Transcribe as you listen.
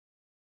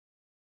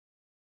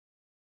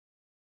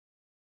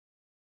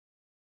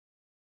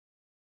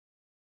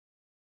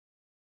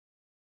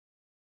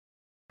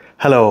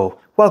Hello,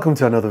 welcome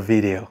to another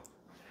video.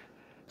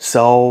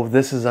 So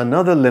this is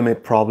another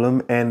limit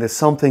problem, and there's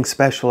something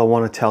special I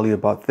want to tell you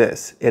about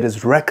this. It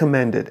is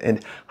recommended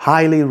and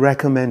highly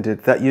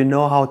recommended that you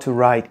know how to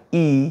write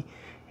E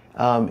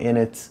in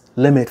its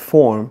limit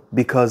form,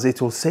 because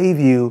it will save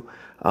you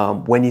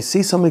when you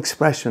see some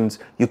expressions,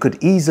 you could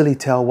easily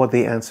tell what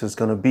the answer is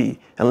going to be.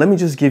 And let me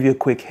just give you a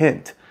quick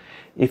hint.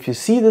 If you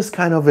see this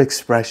kind of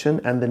expression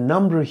and the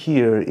number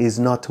here is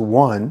not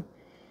 1,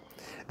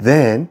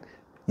 then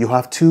you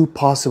have two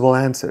possible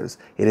answers.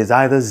 It is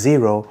either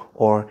 0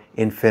 or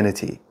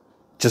infinity.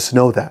 Just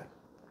know that.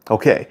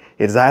 Okay,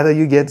 it's either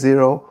you get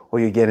 0 or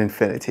you get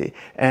infinity.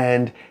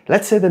 And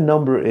let's say the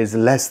number is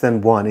less than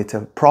 1. It's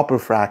a proper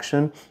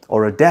fraction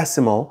or a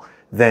decimal.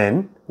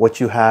 Then what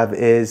you have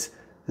is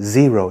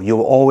 0. You'll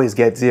always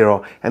get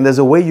 0. And there's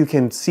a way you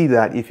can see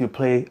that if you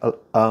play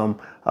a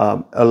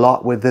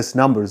lot with these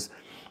numbers.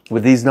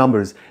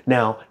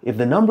 Now, if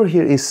the number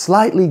here is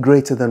slightly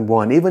greater than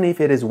 1, even if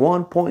it is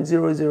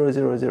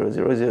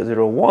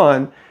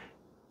 1.000000001,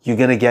 you're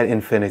going to get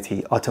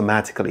infinity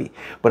automatically.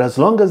 But as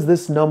long as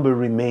this number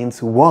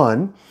remains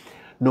 1,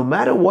 no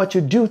matter what you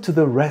do to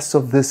the rest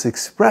of this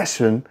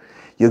expression,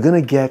 you're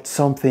going to get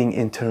something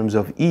in terms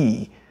of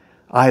E,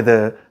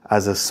 either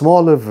as a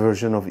smaller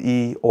version of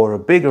E or a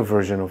bigger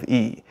version of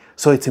E.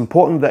 So it's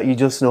important that you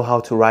just know how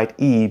to write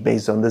E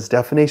based on this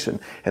definition.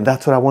 And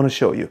that's what I want to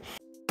show you.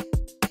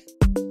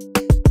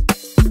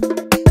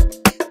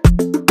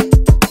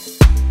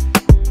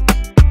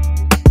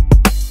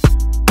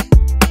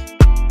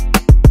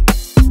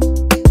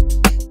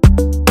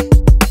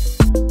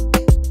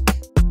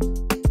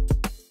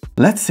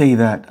 Let's say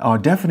that our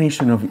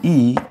definition of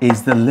E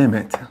is the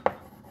limit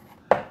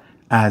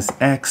as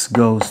x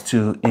goes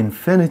to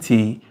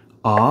infinity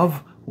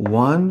of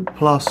 1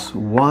 plus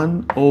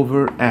 1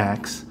 over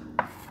x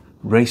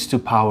raised to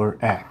power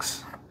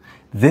x.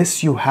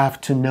 This you have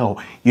to know.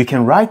 You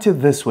can write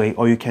it this way,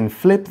 or you can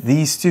flip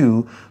these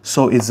two,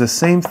 so it's the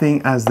same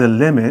thing as the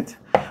limit.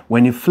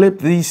 When you flip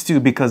these two,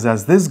 because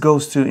as this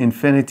goes to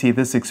infinity,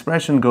 this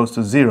expression goes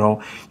to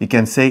 0, you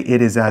can say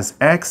it is as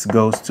x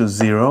goes to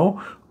 0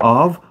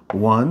 of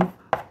 1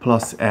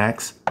 plus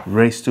x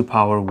raised to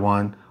power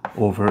 1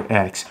 over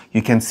x.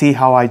 You can see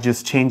how I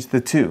just changed the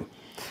two.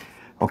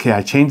 Okay,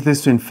 I changed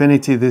this to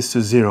infinity, this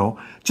to 0.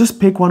 Just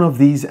pick one of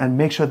these and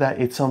make sure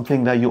that it's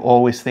something that you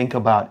always think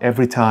about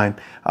every time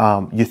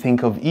you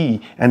think of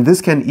E. And this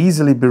can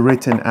easily be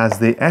written as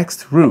the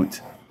xth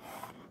root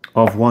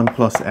of 1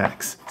 plus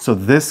x. So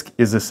this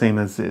is the same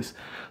as this.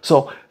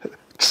 So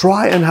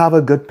try and have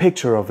a good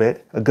picture of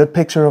it, a good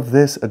picture of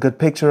this, a good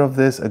picture of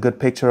this, a good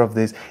picture of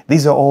this.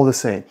 These are all the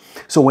same.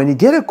 So when you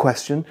get a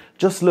question,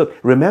 just look.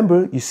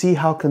 Remember, you see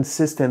how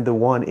consistent the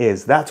 1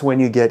 is. That's when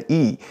you get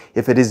E.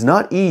 If it is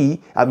not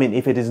E,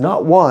 if it is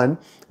not 1,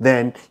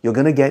 then you're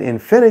going to get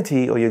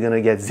infinity or you're going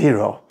to get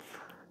 0.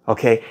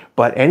 Okay?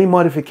 But any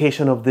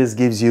modification of this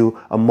gives you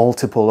a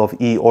multiple of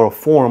E or a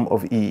form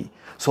of E.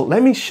 So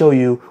let me show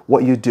you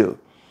what you do.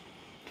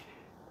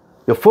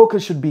 Your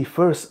focus should be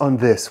first on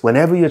this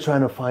whenever you're trying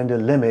to find a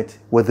limit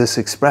with this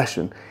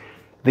expression.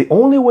 The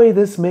only way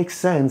this makes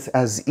sense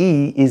as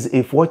E is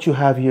if what you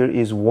have here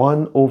is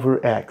 1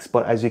 over x.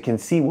 But as you can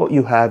see, what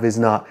you have is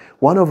not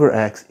 1 over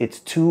x,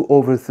 it's 2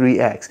 over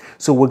 3x.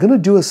 So we're going to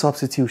do a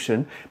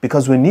substitution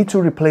because we need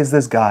to replace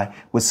this guy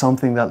with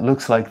something that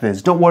looks like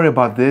this. Don't worry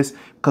about this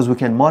because we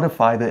can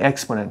modify the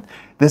exponent.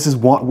 This is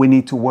what we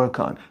need to work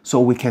on. So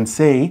we can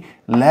say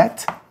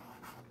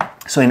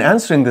so in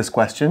answering this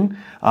question,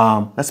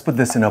 let's put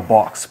this in a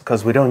box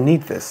because we don't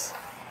need this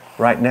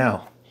right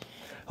now.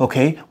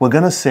 Okay, we're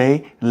going to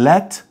say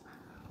let's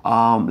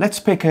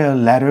pick a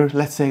letter.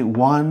 Let's say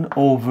 1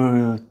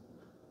 over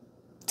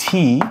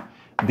t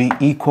be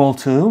equal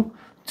to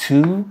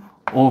 2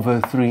 over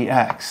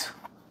 3x.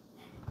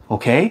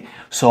 Okay,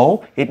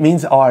 so it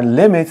means our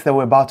limit that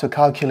we're about to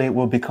calculate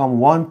will become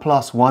 1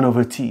 plus 1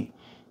 over t.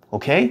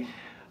 Okay,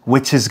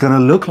 which is going to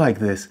look like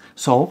this.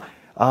 So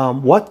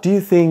what do you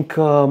think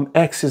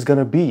x is going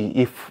to be?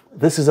 If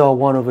this is our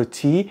 1 over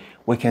t,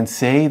 we can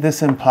say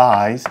this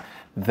implies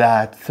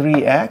that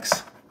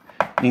 3x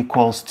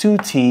equals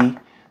 2t,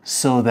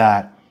 so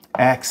that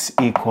x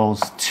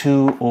equals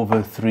 2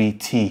 over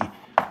 3t.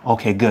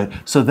 Okay, good.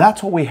 So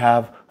that's what we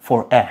have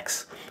for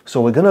x.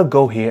 So we're going to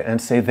go here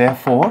and say,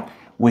 therefore,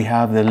 we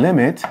have the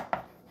limit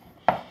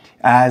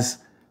as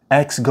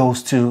x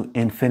goes to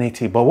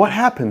infinity. But what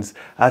happens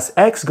as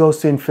x goes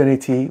to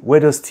infinity?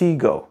 Where does t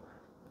go?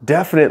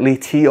 Definitely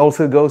t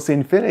also goes to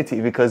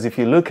infinity, because if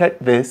you look at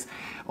this,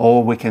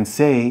 or we can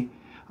say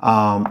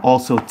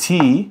also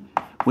t,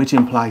 which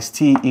implies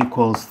t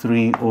equals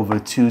 3 over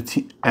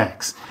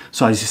 2x.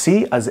 So as you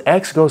see, as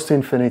x goes to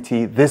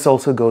infinity, this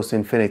also goes to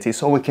infinity.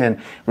 So we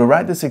can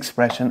rewrite this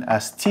expression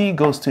as t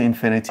goes to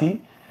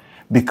infinity.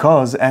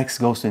 Because x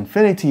goes to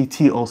infinity,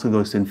 t also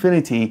goes to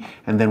infinity.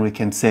 And then we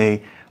can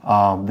say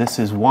this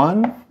is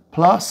 1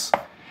 plus.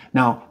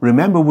 Now,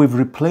 remember, we've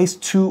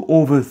replaced 2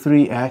 over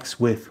 3x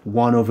with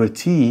 1 over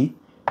t.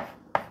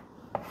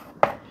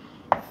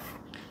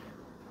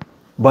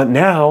 But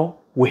now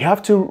we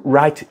have to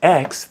write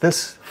x,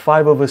 this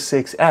 5 over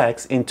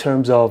 6x, in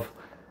terms of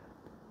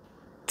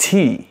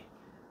t.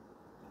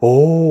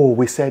 Oh,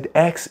 we said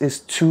x is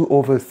 2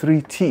 over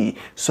 3t.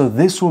 So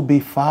this will be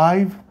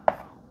 5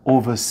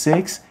 over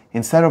 6.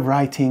 Instead of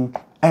writing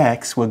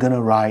x, we're going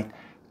to write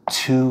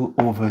 2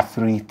 over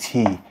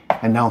 3t.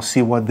 And now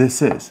see what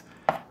this is.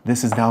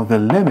 This is now the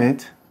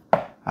limit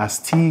as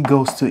t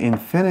goes to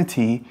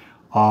infinity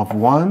of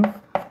 1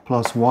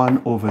 plus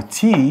 1 over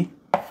t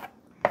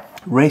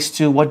raised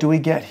to, what do we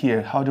get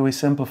here? How do we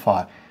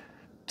simplify?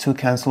 2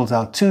 cancels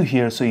out 2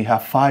 here, so you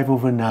have 5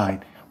 over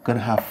 9. We're going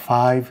to have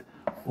 5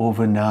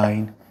 over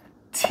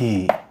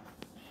 9t.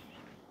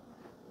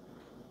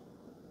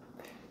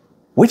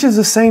 Which is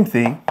the same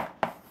thing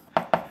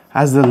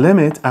as the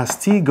limit as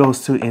t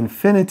goes to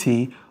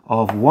infinity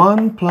of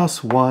 1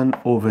 plus 1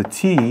 over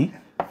t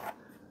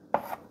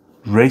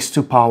raised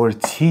to power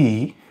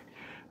t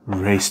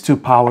raised to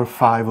power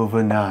 5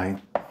 over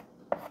 9.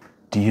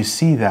 Do you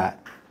see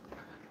that?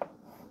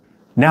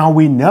 Now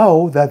we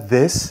know that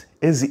this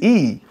is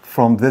e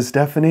from this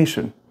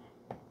definition.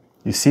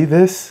 You see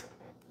this?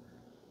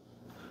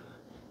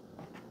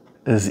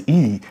 Is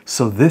e.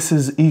 So this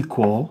is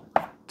equal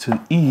to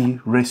e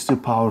raised to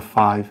power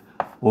 5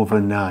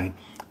 over 9.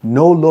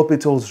 No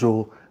L'Hopital's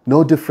rule,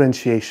 no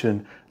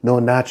differentiation, no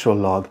natural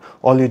log.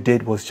 All you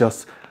did was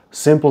just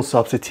simple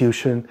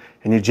substitution,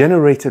 and you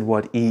generated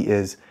what e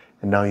is,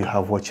 and now you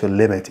have what your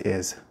limit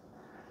is.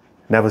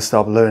 Never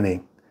stop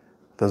learning.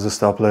 Those who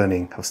stop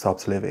learning have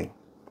stopped living.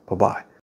 Bye-bye.